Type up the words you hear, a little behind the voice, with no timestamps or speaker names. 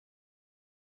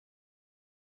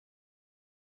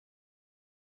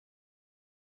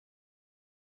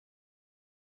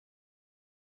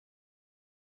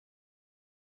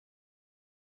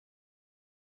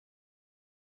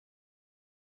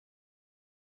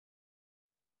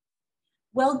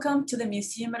Welcome to the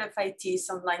Museum MFIT's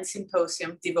online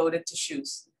symposium devoted to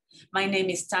shoes. My name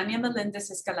is Tania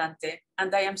Melendez Escalante,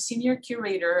 and I am Senior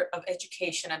Curator of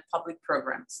Education and Public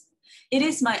Programs. It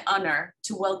is my honor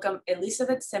to welcome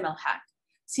Elizabeth Semmelhack,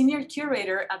 Senior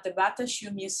Curator at the Bata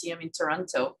Shoe Museum in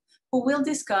Toronto, who will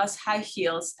discuss high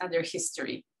heels and their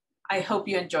history. I hope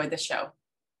you enjoy the show.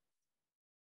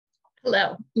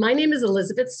 Hello, my name is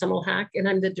Elizabeth Semmelhack, and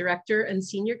I'm the Director and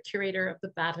Senior Curator of the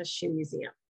Bata Shoe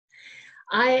Museum.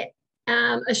 I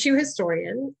am a shoe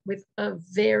historian with a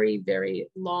very, very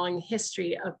long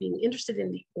history of being interested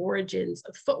in the origins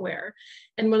of footwear.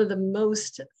 And one of the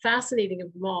most fascinating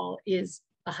of them all is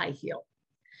the high heel.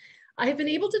 I have been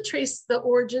able to trace the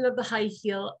origin of the high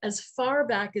heel as far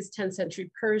back as 10th century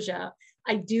Persia.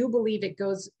 I do believe it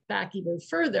goes back even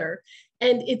further.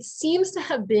 And it seems to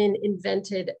have been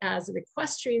invented as an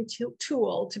equestrian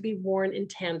tool to be worn in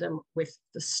tandem with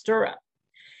the stirrup.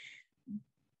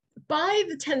 By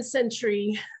the 10th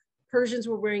century, Persians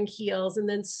were wearing heels, and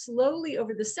then slowly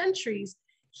over the centuries,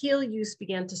 heel use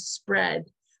began to spread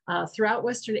throughout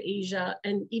Western Asia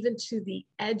and even to the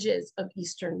edges of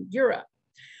Eastern Europe.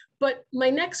 But my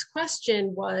next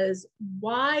question was,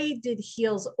 why did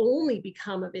heels only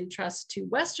become of interest to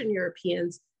Western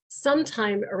Europeans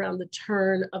sometime around the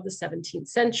turn of the 17th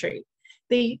century?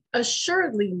 They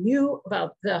assuredly knew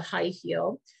about the high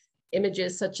heel.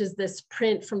 Images such as this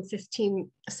print from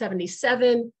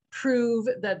 1577 prove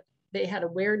that they had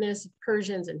awareness of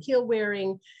Persians and heel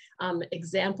wearing.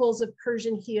 Examples of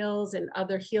Persian heels and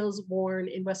other heels worn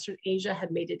in Western Asia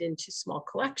had made it into small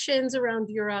collections around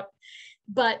Europe.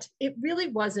 But it really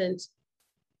wasn't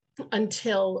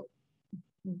until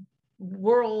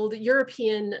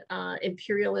European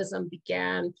imperialism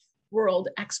began, world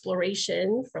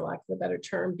exploration, for lack of a better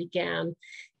term, began.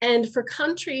 And for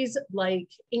countries like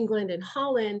England and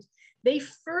Holland, they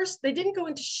didn't go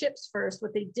into ships first.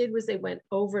 What they did was they went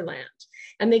overland,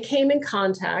 and they came in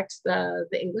contact, the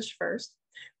English first,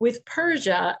 with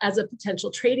Persia as a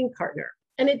potential trading partner.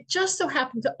 And it just so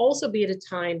happened to also be at a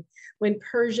time when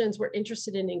Persians were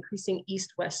interested in increasing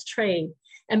East-West trade.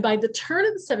 And by the turn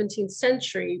of the 17th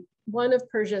century, one of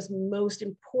Persia's most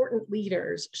important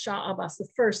leaders, Shah Abbas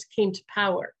I, came to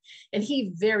power, and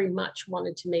he very much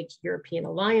wanted to make European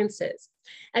alliances.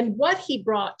 And what he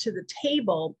brought to the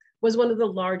table was one of the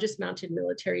largest mounted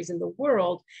militaries in the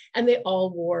world, and they all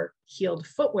wore heeled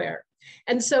footwear.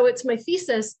 And so it's my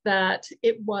thesis that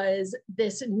it was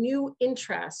this new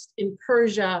interest in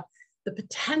Persia, the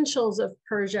potentials of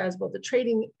Persia as both a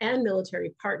trading and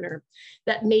military partner,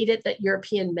 that made it that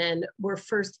European men were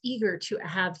first eager to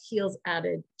have heels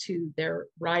added to their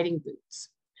riding boots.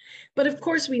 But of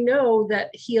course, we know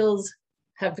that heels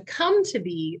have come to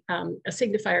be a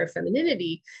signifier of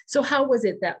femininity. So how was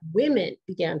it that women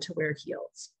began to wear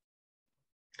heels?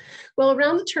 Well,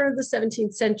 around the turn of the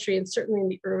 17th century, and certainly in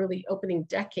the early opening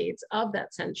decades of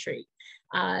that century,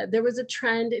 there was a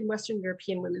trend in Western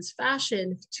European women's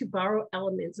fashion to borrow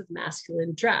elements of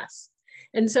masculine dress.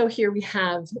 And so here we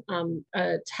have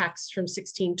a text from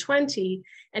 1620,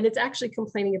 and it's actually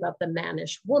complaining about the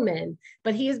mannish woman,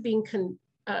 but he is being,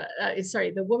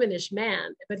 the womanish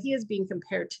man, but he is being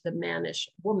compared to the mannish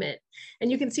woman.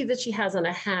 And you can see that she has on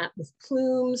a hat with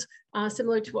plumes,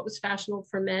 similar to what was fashionable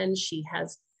for men. She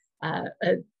has a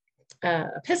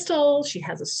pistol, she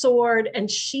has a sword,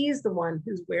 and she's the one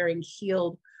who's wearing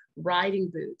heeled riding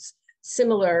boots,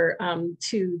 similar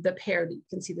to the pair that you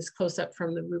can see this close up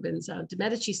from the Rubens de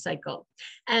Medici cycle.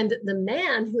 And the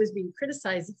man who is being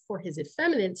criticized for his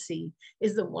effeminacy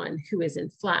is the one who is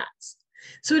in flats.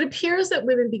 So it appears that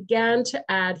women began to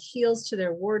add heels to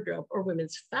their wardrobe, or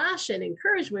women's fashion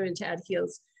encouraged women to add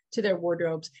heels to their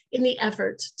wardrobes in the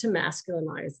effort to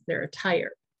masculinize their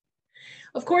attire.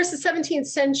 Of course, the 17th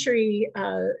century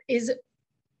is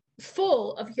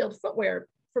full of heeled footwear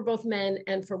for both men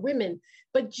and for women,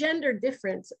 but gender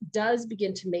difference does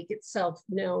begin to make itself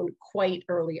known quite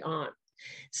early on.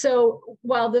 So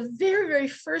while the very, very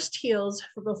first heels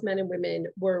for both men and women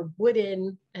were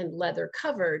wooden and leather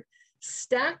covered,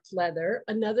 stacked leather,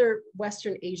 another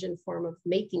Western Asian form of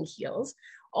making heels,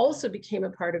 also became a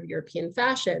part of European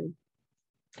fashion.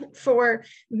 For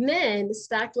men,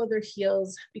 stacked leather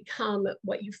heels become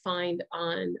what you find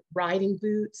on riding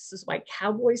boots. This is why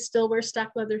cowboys still wear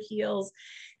stacked leather heels.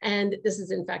 And this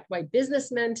is in fact why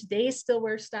businessmen today still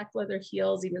wear stacked leather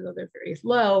heels, even though they're very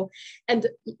low. And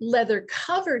leather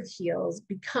covered heels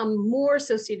become more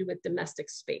associated with domestic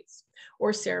space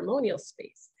or ceremonial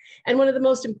space. And one of the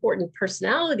most important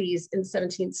personalities in the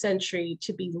 17th century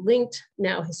to be linked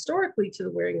now historically to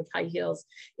the wearing of high heels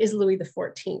is Louis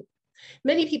XIV.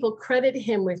 Many people credit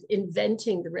him with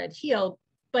inventing the red heel,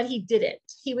 but he didn't.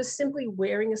 He was simply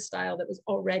wearing a style that was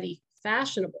already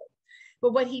fashionable.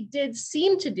 But what he did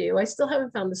seem to do, I still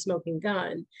haven't found the smoking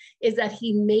gun, is that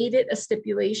he made it a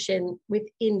stipulation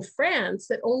within France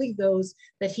that only those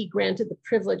that he granted the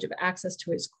privilege of access to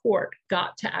his court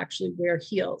got to actually wear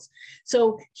heels.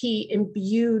 So he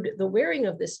imbued the wearing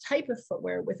of this type of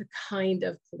footwear with a kind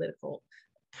of political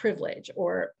privilege,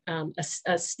 or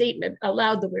a statement,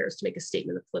 allowed the wearers to make a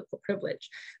statement of political privilege.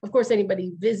 Of course,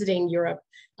 anybody visiting Europe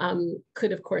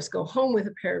could, of course, go home with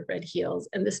a pair of red heels,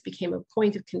 and this became a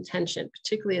point of contention,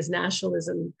 particularly as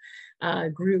nationalism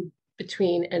grew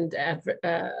between, and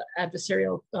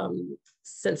adversarial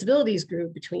sensibilities grew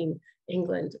between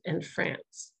England and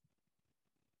France.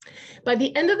 By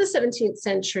the end of the 17th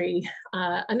century,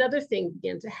 another thing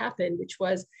began to happen, which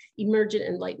was emergent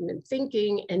Enlightenment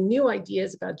thinking and new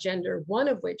ideas about gender, one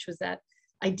of which was that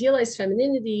idealized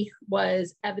femininity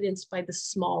was evidenced by the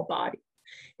small body.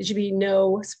 It should be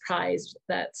no surprise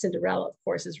that Cinderella, of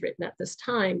course, is written at this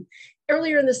time.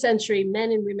 Earlier in the century,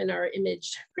 men and women are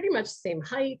imaged pretty much the same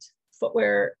height,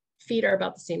 footwear, feet are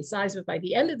about the same size, but by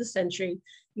the end of the century,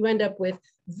 you end up with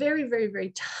very, very,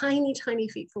 very tiny, tiny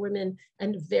feet for women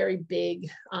and very big,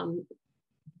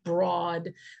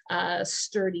 broad,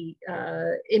 sturdy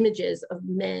images of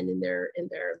men in their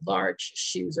large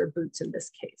shoes or boots in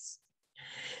this case.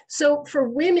 So for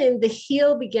women, the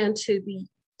heel began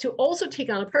to also take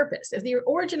on a purpose. If the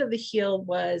origin of the heel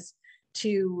was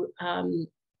for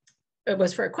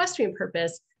equestrian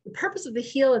purpose, the purpose of the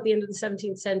heel at the end of the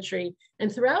 17th century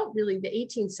and throughout really the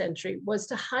 18th century was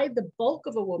to hide the bulk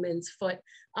of a woman's foot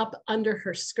up under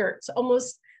her skirts,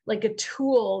 almost like a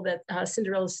tool that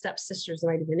Cinderella's stepsisters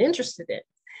might have been interested in.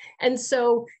 And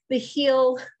so the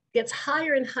heel gets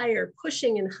higher and higher,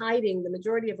 pushing and hiding the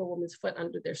majority of a woman's foot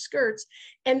under their skirts.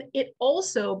 And it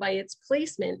also, by its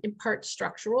placement, in part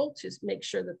structural to make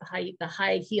sure that the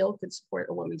high heel could support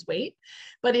a woman's weight.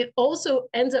 But it also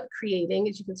ends up creating,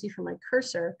 as you can see from my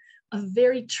cursor, a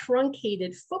very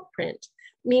truncated footprint,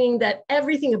 meaning that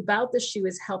everything about the shoe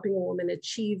is helping a woman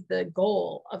achieve the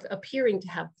goal of appearing to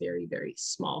have very, very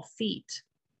small feet.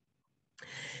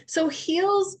 So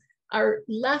heels are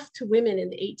left to women in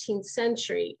the 18th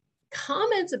century.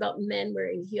 Comments about men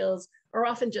wearing heels are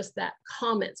often just that,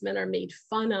 comments. Men are made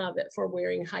fun of it for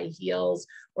wearing high heels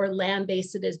or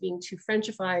lambasted as being too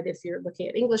Frenchified if you're looking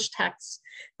at English texts.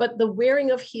 But the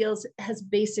wearing of heels has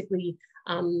basically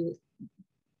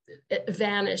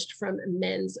vanished from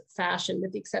men's fashion,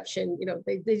 with the exception,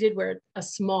 they did wear a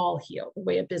small heel, the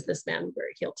way a businessman would wear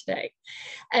a heel today.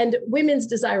 And women's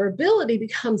desirability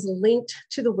becomes linked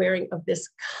to the wearing of this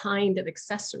kind of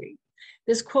accessory.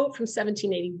 This quote from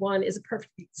 1781 is a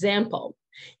perfect example.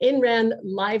 In ran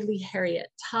lively Harriet,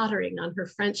 tottering on her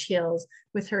French heels,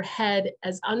 with her head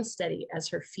as unsteady as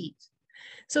her feet.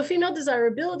 So female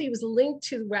desirability was linked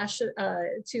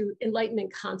to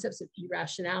Enlightenment concepts of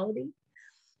irrationality.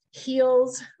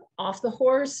 Heels off the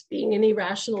horse, being an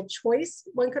irrational choice,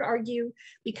 one could argue,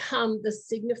 become the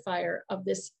signifier of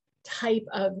this type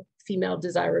of female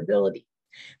desirability.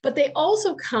 But they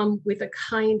also come with a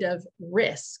kind of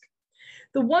risk.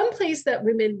 The one place that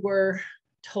women were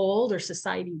told, or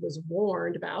society was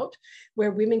warned about,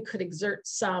 where women could exert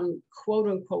some quote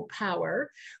unquote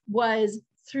power, was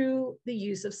through the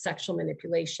use of sexual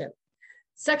manipulation.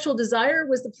 Sexual desire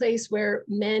was the place where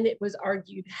men, it was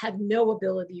argued, had no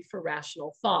ability for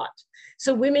rational thought.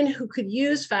 So women who could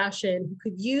use fashion,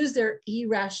 who could use their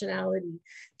irrationality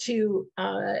to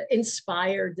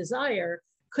inspire desire,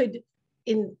 could,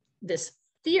 in this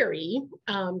theory,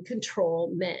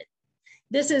 control men.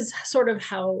 This is sort of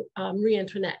how Marie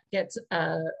Antoinette gets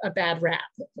a bad rap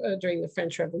during the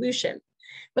French Revolution.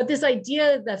 But this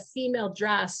idea that female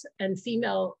dress and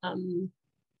female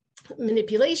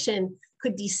manipulation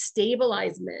could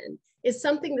destabilize men is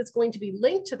something that's going to be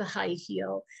linked to the high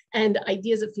heel and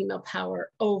ideas of female power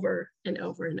over and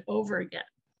over and over again.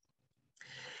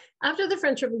 After the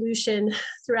French Revolution,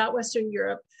 throughout Western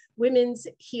Europe, women's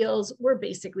heels were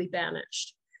basically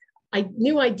banished.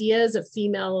 New ideas of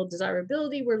female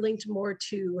desirability were linked more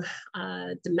to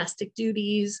domestic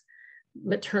duties,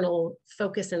 maternal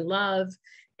focus and love,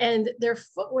 and their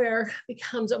footwear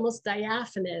becomes almost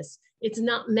diaphanous. It's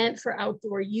not meant for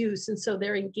outdoor use. And so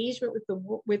their engagement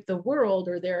with the world,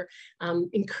 or their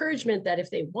encouragement that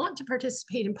if they want to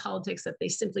participate in politics, that they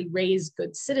simply raise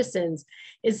good citizens,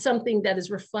 is something that is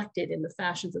reflected in the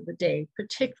fashions of the day,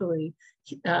 particularly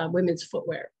women's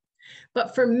footwear.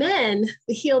 But for men,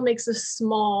 the heel makes a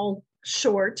small,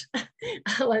 short,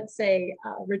 let's say,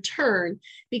 return,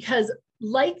 because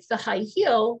like the high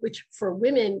heel, which for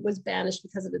women was banished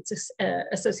because of its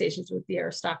associations with the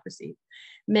aristocracy,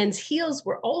 men's heels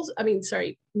were also,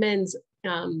 men's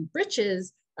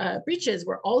breeches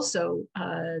were also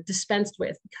dispensed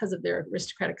with because of their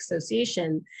aristocratic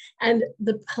association. And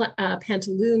the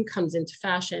pantaloon comes into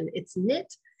fashion. It's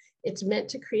knit. It's meant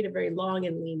to create a very long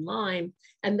and lean line,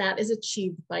 and that is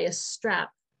achieved by a strap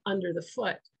under the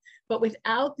foot. But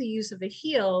without the use of a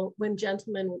heel, when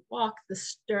gentlemen would walk, the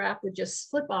strap would just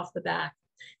slip off the back.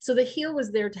 So the heel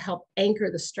was there to help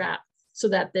anchor the strap so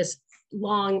that this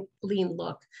long, lean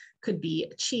look could be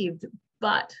achieved.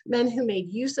 But men who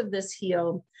made use of this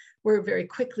heel were very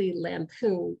quickly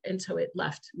lampooned, and so it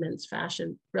left men's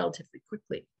fashion relatively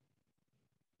quickly.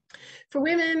 For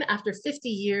women, after 50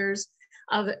 years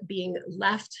of being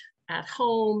left at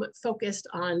home, focused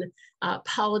on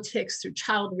politics through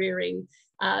child rearing,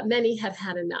 many have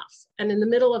had enough. And in the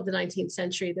middle of the 19th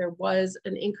century, there was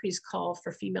an increased call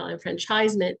for female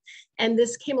enfranchisement. And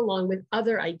this came along with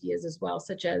other ideas as well,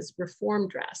 such as reform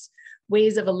dress,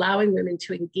 ways of allowing women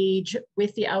to engage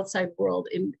with the outside world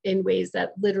in ways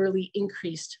that literally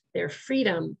increased their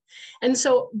freedom. And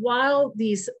so while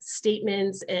these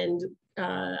statements and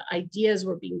ideas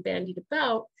were being bandied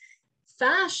about,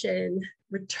 fashion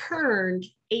returned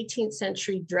 18th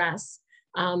century dress.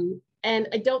 And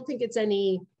I don't think it's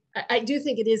I do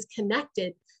think it is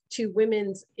connected to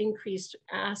women's increased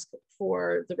ask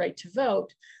for the right to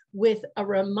vote, with a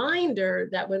reminder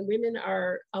that when women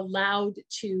are allowed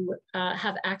to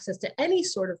have access to any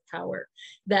sort of power,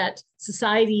 that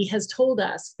society has told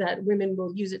us that women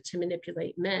will use it to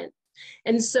manipulate men.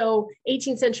 And so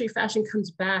 18th century fashion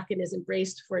comes back and is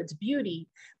embraced for its beauty,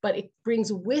 but it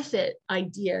brings with it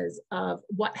ideas of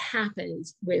what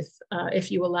happens with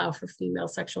if you allow for female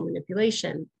sexual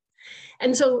manipulation.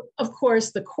 And so, of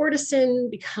course, the courtesan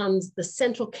becomes the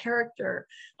central character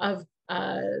of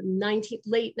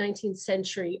late 19th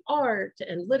century art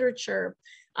and literature,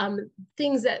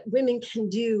 things that women can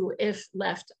do if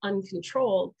left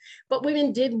uncontrolled. But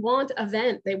women did want a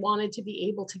vent. They wanted to be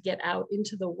able to get out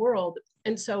into the world.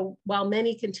 And so while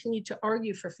many continued to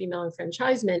argue for female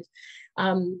enfranchisement,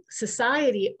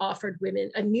 society offered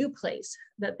women a new place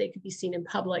that they could be seen in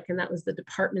public, and that was the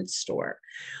department store.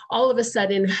 All of a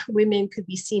sudden, women could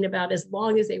be seen about as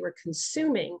long as they were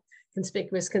consuming.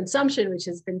 Conspicuous consumption, which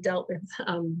has been dealt with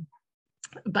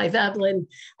by Veblen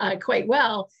quite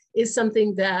well, is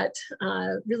something that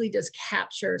really does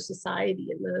capture society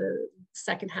in the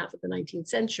second half of the 19th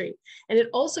century. And it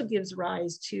also gives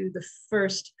rise to the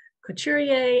first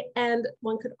couturier, and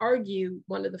one could argue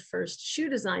one of the first shoe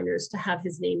designers to have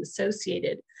his name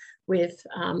associated with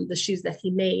the shoes that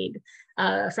he made.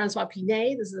 Francois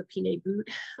Pinet, this is a Pinet boot,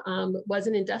 was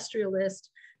an industrialist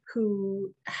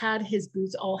who had his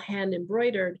boots all hand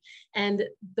embroidered, and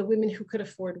the women who could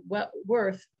afford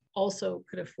Worth also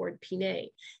could afford Pinet.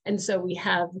 And so we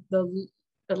have the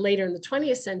later in the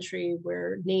 20th century,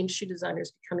 where named shoe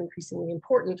designers become increasingly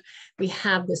important, we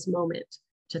have this moment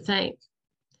to thank.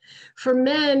 For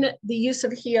men, the use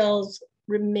of heels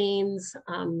remains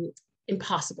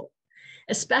impossible,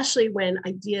 especially when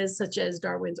ideas such as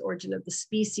Darwin's Origin of the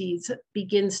Species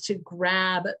begins to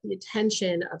grab the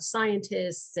attention of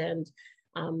scientists and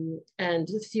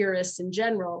theorists in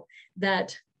general,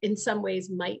 that in some ways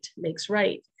might makes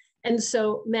right. And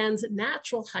so man's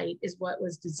natural height is what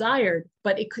was desired,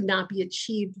 but it could not be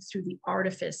achieved through the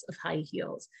artifice of high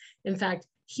heels. In fact,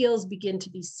 heels begin to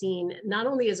be seen not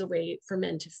only as a way for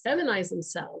men to feminize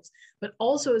themselves, but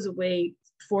also as a way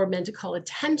for men to call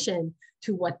attention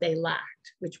to what they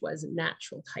lacked, which was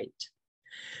natural height.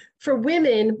 For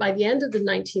women, by the end of the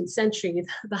 19th century,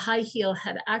 the high heel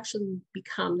had actually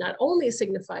become not only a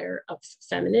signifier of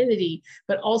femininity,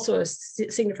 but also a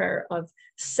signifier of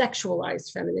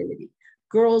sexualized femininity.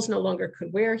 Girls no longer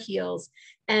could wear heels.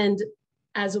 And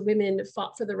as women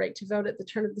fought for the right to vote at the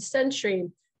turn of the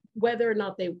century, whether or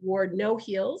not they wore no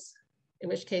heels, in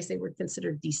which case they were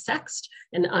considered desexed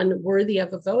and unworthy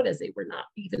of a vote, as they were not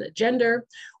even a gender,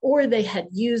 or they had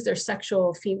used their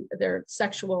sexual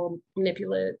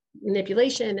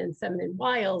manipulation and feminine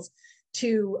wiles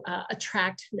to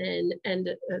attract men and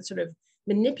sort of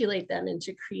manipulate them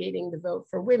into creating the vote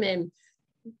for women.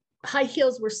 High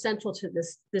heels were central to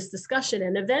this discussion.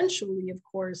 And eventually, of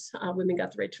course, women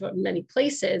got the right to vote in many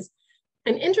places.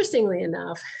 And interestingly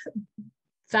enough,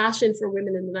 fashion for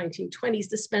women in the 1920s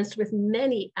dispensed with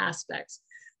many aspects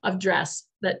of dress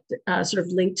that sort of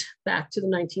linked back to the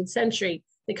 19th century.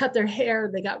 They cut their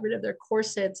hair, they got rid of their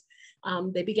corsets,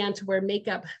 They began to wear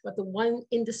makeup, but the one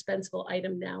indispensable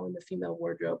item now in the female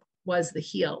wardrobe was the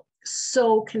heel,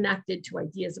 so connected to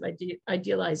ideas of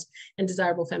idealized and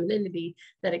desirable femininity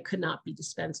that it could not be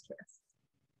dispensed with.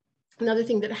 Another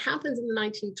thing that happens in the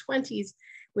 1920s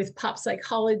with pop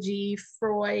psychology,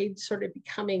 Freud sort of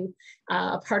becoming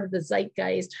a part of the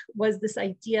zeitgeist, was this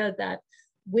idea that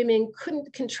women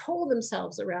couldn't control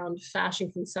themselves around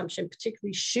fashion consumption,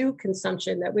 particularly shoe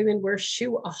consumption, that women were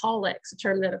shoeaholics, a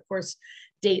term that of course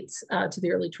dates to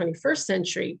the early 21st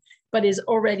century, but is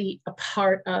already a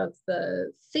part of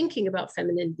the thinking about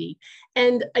femininity.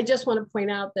 And I just want to point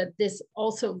out that this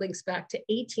also links back to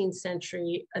 18th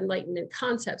century Enlightenment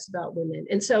concepts about women.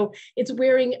 And so it's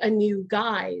wearing a new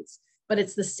guise, but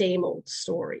it's the same old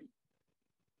story.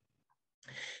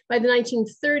 By the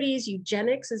 1930s,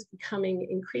 eugenics is becoming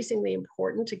increasingly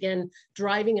important, again,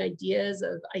 driving ideas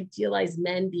of idealized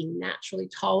men being naturally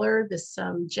taller. This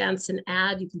Janssen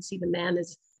ad, you can see the man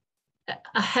is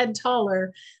a head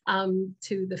taller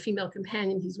to the female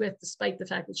companion he's with, despite the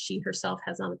fact that she herself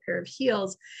has on a pair of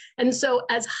heels. And so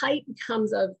as height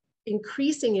becomes of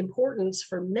increasing importance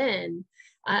for men,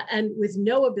 and with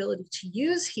no ability to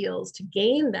use heels to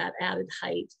gain that added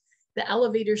height, the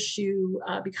elevator shoe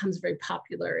becomes very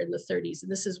popular in the 30s.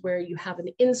 And this is where you have an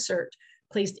insert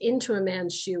placed into a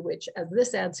man's shoe, which, as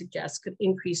this ad suggests, could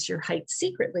increase your height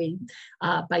secretly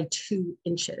by 2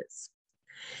 inches.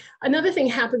 Another thing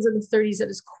happens in the 30s that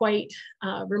is quite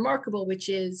remarkable, which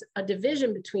is a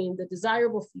division between the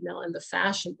desirable female and the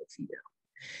fashionable female.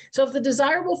 So if the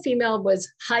desirable female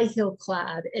was high heel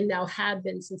clad, and now had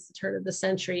been since the turn of the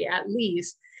century at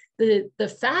least,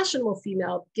 the fashionable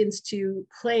female begins to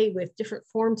play with different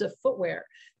forms of footwear.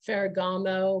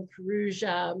 Ferragamo,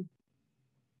 Perugia,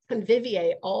 and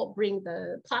Vivier all bring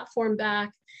the platform back,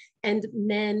 and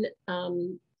men,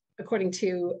 according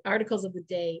to articles of the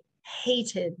day,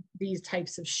 hated these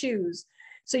types of shoes.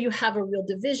 So you have a real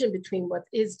division between what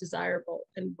is desirable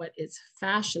and what is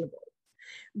fashionable.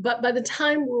 But by the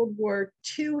time World War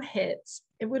II hits,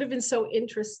 it would have been so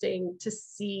interesting to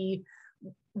see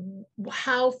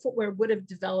how footwear would have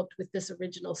developed with this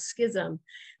original schism.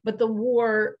 But the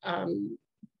war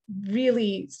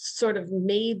really sort of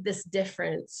made this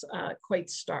difference quite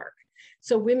stark.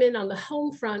 So women on the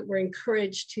home front were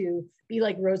encouraged to be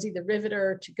like Rosie the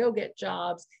Riveter, to go get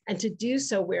jobs, and to do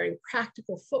so wearing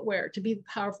practical footwear, to be the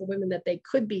powerful women that they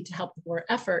could be to help the war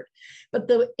effort. But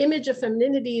the image of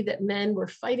femininity that men were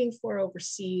fighting for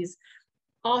overseas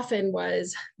often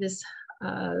was this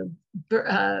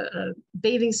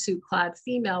bathing suit clad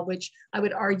female, which I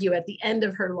would argue at the end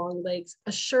of her long legs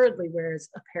assuredly wears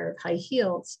a pair of high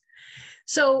heels.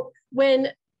 So when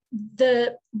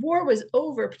the war was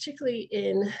over, particularly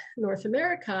in North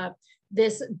America,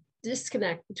 this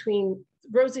disconnect between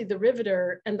Rosie the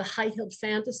Riveter and the high-heeled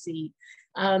fantasy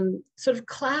sort of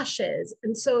clashes.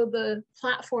 And so the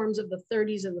platforms of the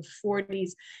 30s and the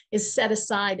 40s is set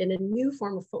aside, and a new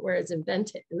form of footwear is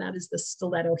invented, and that is the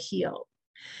stiletto heel.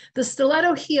 The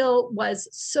stiletto heel was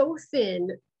so thin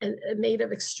and made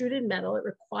of extruded metal, it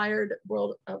required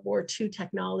World War II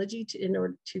technology in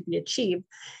order to be achieved,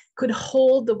 could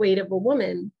hold the weight of a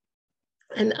woman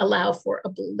and allow for a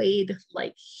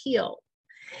blade-like heel.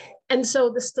 And so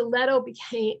the stiletto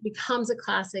becomes a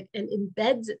classic and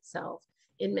embeds itself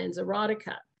in men's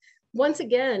erotica. Once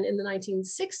again, in the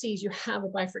 1960s, you have a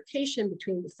bifurcation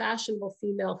between the fashionable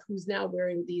female who's now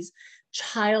wearing these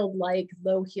childlike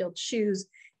low-heeled shoes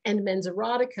and men's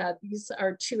erotica. These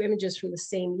are 2 images from the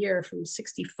same year, from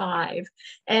 65.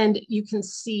 And you can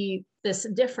see this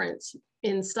difference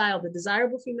in style. The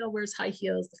desirable female wears high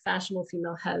heels, the fashionable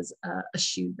female has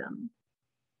eschewed them.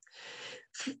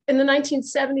 In the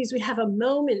 1970s, we have a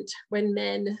moment when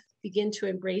men begin to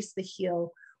embrace the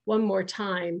heel one more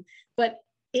time, but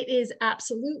it is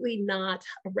absolutely not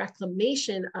a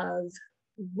reclamation of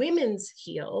women's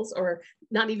heels, or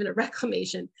not even a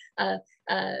reclamation,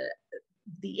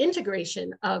 the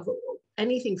integration of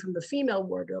anything from the female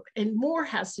wardrobe, and more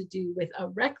has to do with a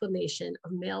reclamation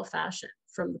of male fashion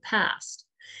from the past.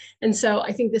 And so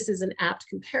I think this is an apt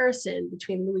comparison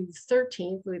between Louis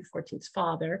XIII, Louis XIV's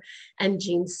father, and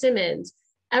Gene Simmons.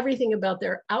 Everything about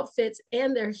their outfits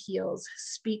and their heels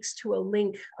speaks to a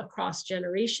link across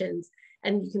generations.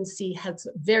 And you can see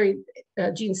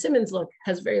Gene Simmons' look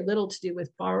has very little to do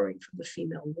with borrowing from the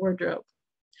female wardrobe.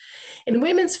 In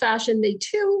women's fashion, they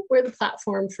too were the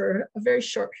platform for a very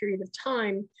short period of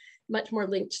time, much more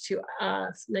linked to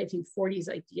 1940s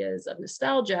ideas of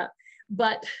nostalgia.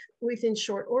 But within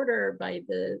short order,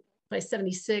 by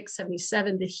 76,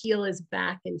 77, the heel is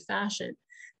back in fashion.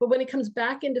 But when it comes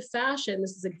back into fashion,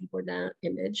 this is a Guy Bourdin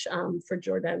image for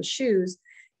Jordan shoes,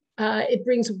 it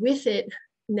brings with it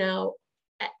now,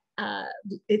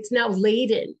 it's now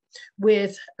laden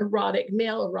with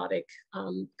male erotic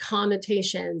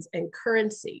connotations and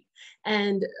currency,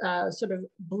 and sort of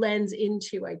blends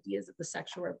into ideas of the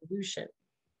sexual revolution.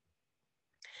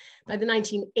 By the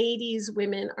 1980s,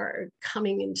 women are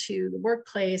coming into the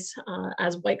workplace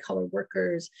as white-collar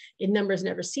workers in numbers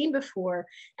never seen before,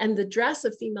 and the dress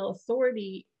of female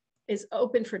authority is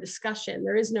open for discussion.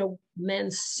 There is no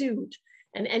men's suit,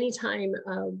 and anytime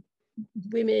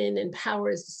women and power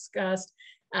is discussed,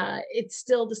 it's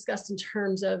still discussed in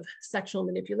terms of sexual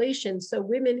manipulation. So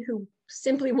women who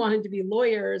simply wanted to be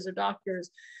lawyers or doctors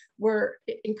were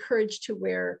encouraged to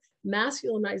wear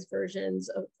feminized versions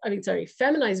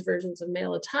of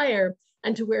male attire,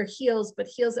 and to wear heels, but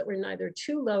heels that were neither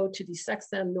too low to desex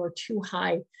them nor too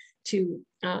high to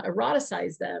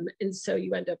eroticize them. And so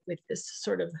you end up with this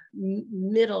sort of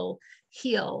middle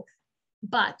heel.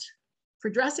 But for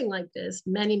dressing like this,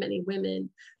 many, many women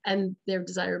and their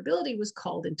desirability was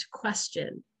called into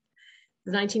question.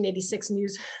 The 1986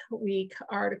 Newsweek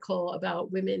article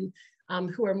about women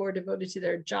who are more devoted to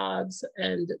their jobs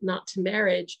and not to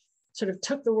marriage sort of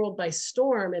took the world by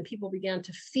storm, and people began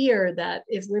to fear that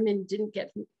if women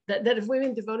if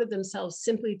women devoted themselves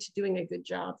simply to doing a good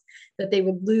job, that they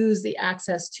would lose the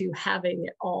access to having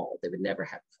it all. They would never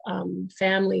have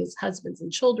families, husbands,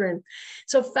 and children.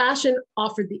 So fashion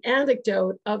offered the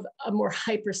anecdote of a more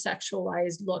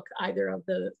hypersexualized look, either of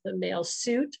the male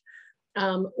suit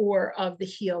or of the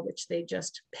heel, which they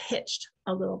just pitched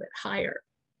a little bit higher.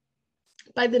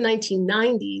 By the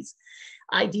 1990s,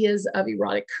 ideas of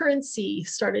erotic currency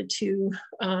started to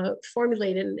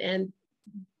formulate, and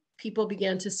people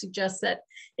began to suggest that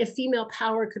if female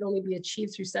power could only be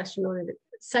achieved through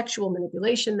sexual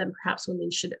manipulation, then perhaps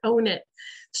women should own it.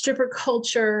 Stripper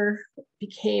culture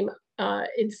became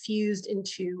infused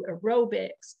into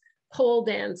aerobics, pole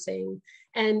dancing,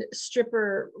 and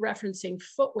stripper referencing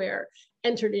footwear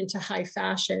entered into high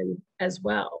fashion as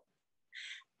well.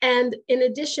 And in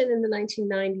addition, in the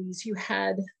 1990s, you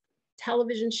had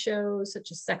television shows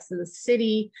such as Sex and the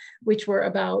City, which were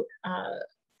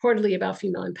reportedly about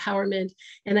female empowerment,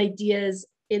 and ideas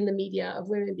in the media of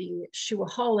women being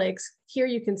shoeaholics. Here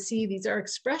you can see these are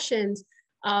expressions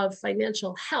of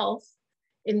financial health,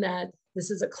 in that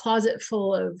this is a closet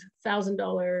full of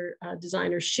 $1,000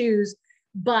 designer shoes.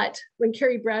 But when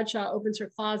Carrie Bradshaw opens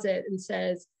her closet and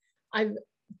says, I've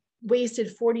wasted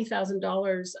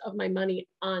 $40,000 of my money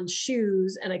on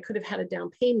shoes and I could have had a down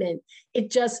payment,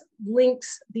 it just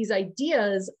links these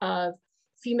ideas of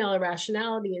female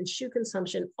irrationality and shoe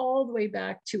consumption all the way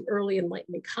back to early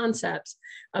Enlightenment concepts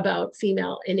about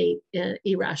female innate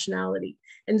irrationality.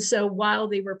 And so while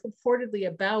they were purportedly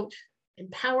about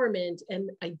empowerment and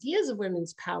ideas of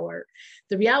women's power,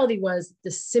 the reality was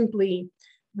this simply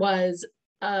was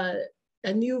a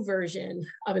new version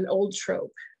of an old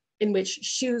trope in which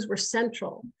shoes were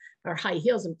central, or high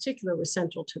heels in particular were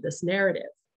central to this narrative.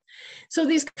 So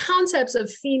these concepts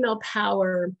of female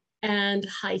power and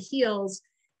high heels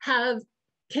have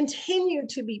continued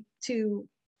to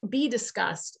be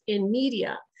discussed in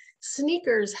media.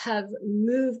 Sneakers have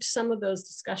moved some of those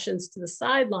discussions to the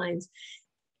sidelines.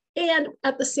 And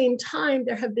at the same time,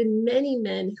 there have been many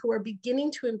men who are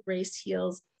beginning to embrace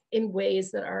heels in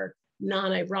ways that are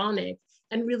non-ironic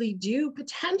and really do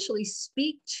potentially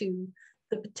speak to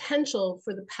the potential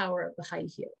for the power of the high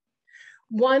heel.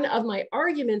 One of my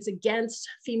arguments against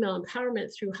female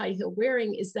empowerment through high heel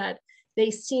wearing is that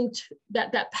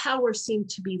that power seemed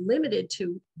to be limited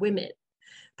to women.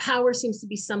 Power seems to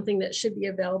be something that should be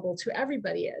available to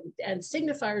everybody, and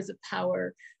signifiers of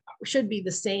power should be the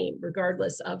same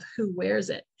regardless of who wears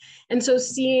it. And so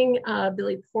seeing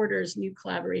Billy Porter's new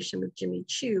collaboration with Jimmy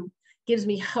Choo gives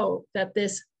me hope that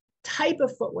this type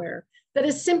of footwear that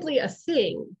is simply a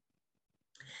thing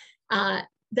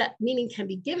that meaning can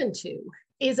be given to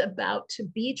is about to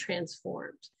be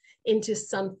transformed into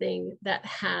something that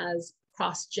has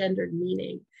cross-gendered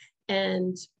meaning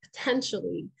and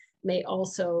potentially may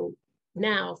also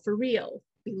now, for real,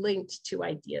 be linked to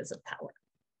ideas of power.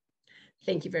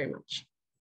 Thank you very much.